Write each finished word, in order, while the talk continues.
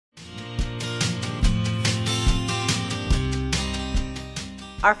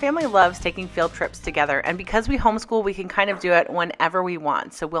Our family loves taking field trips together, and because we homeschool, we can kind of do it whenever we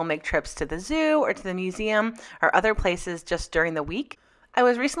want. So we'll make trips to the zoo or to the museum or other places just during the week. I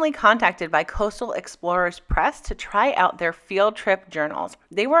was recently contacted by Coastal Explorers Press to try out their field trip journals.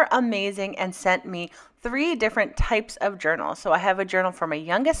 They were amazing and sent me 3 different types of journals. So I have a journal for my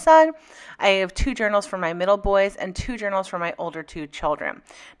youngest son, I have 2 journals for my middle boys, and 2 journals for my older 2 children.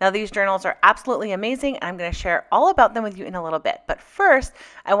 Now these journals are absolutely amazing, and I'm going to share all about them with you in a little bit. But first,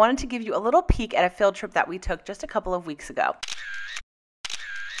 I wanted to give you a little peek at a field trip that we took just a couple of weeks ago.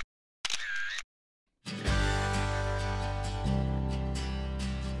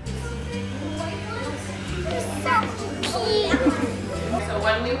 So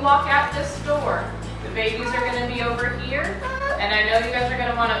when we walk out this door, the babies are going to be over here, and I know you guys are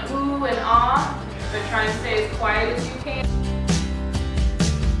going to want to ooh and ah, but try and stay as quiet as you can.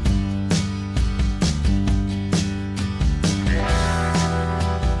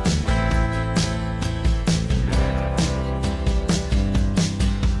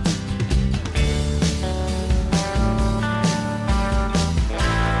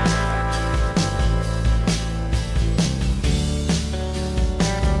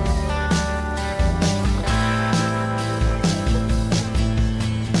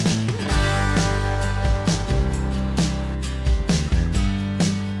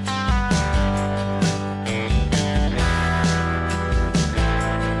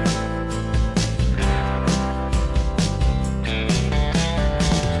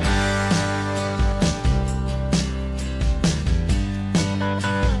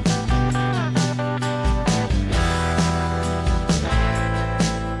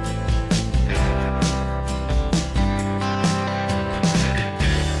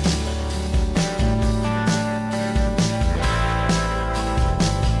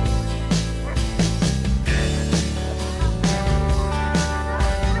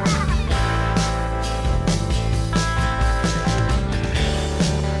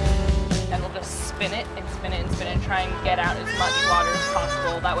 And try and get out as much water as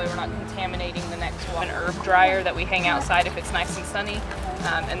possible. That way we're not contaminating the next one. An herb dryer that we hang outside if it's nice and sunny,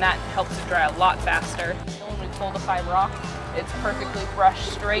 and that helps it dry a lot faster. When we pull the fiber off, it's perfectly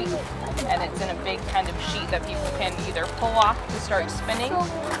brushed straight, and it's in a big kind of sheet that people can either pull off to start spinning,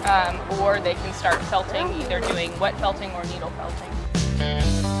 or they can start felting, either doing wet felting or needle felting.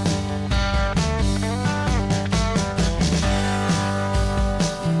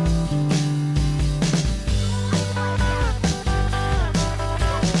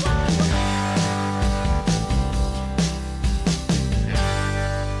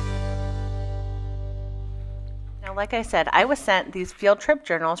 Like I said, I was sent these field trip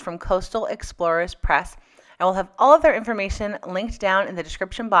journals from Coastal Explorers Press. I will have all of their information linked down in the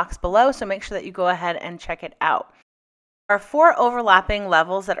description box below, so make sure that you go ahead and check it out. There are 4 overlapping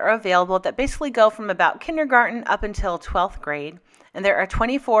levels that are available that basically go from about kindergarten up until 12th grade, and there are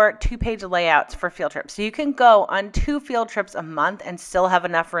 24 2-page layouts for field trips. So you can go on 2 field trips a month and still have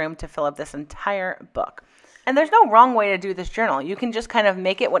enough room to fill up this entire book. And there's no wrong way to do this journal. You can just kind of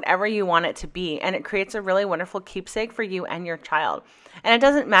make it whatever you want it to be, and it creates a really wonderful keepsake for you and your child. And it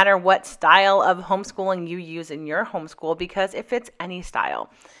doesn't matter what style of homeschooling you use in your homeschool, because it fits any style.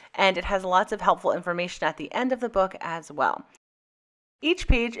 And it has lots of helpful information at the end of the book as well. Each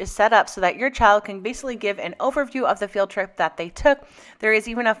page is set up so that your child can basically give an overview of the field trip that they took. There is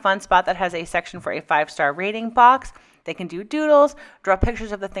even a fun spot that has a section for a 5-star rating box. They can do doodles, draw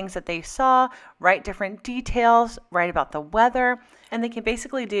pictures of the things that they saw, write different details, write about the weather, and they can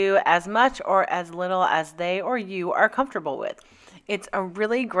basically do as much or as little as they or you are comfortable with. It's a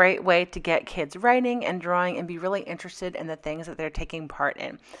really great way to get kids writing and drawing and be really interested in the things that they're taking part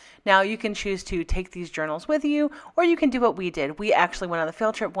in. Now, you can choose to take these journals with you, or you can do what we did. We actually went on the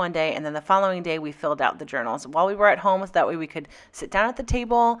field trip one day, and then the following day we filled out the journals while we were at home, so that way we could sit down at the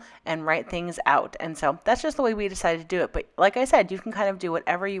table and write things out. And so that's just the way we decided to do it. But like I said, you can kind of do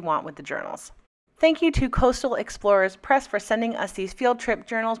whatever you want with the journals. Thank you to Coastal Explorers Press for sending us these field trip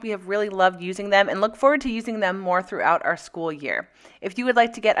journals. We have really loved using them and look forward to using them more throughout our school year. If you would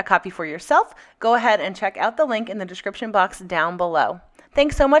like to get a copy for yourself, go ahead and check out the link in the description box down below.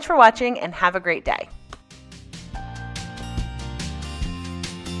 Thanks so much for watching, and have a great day.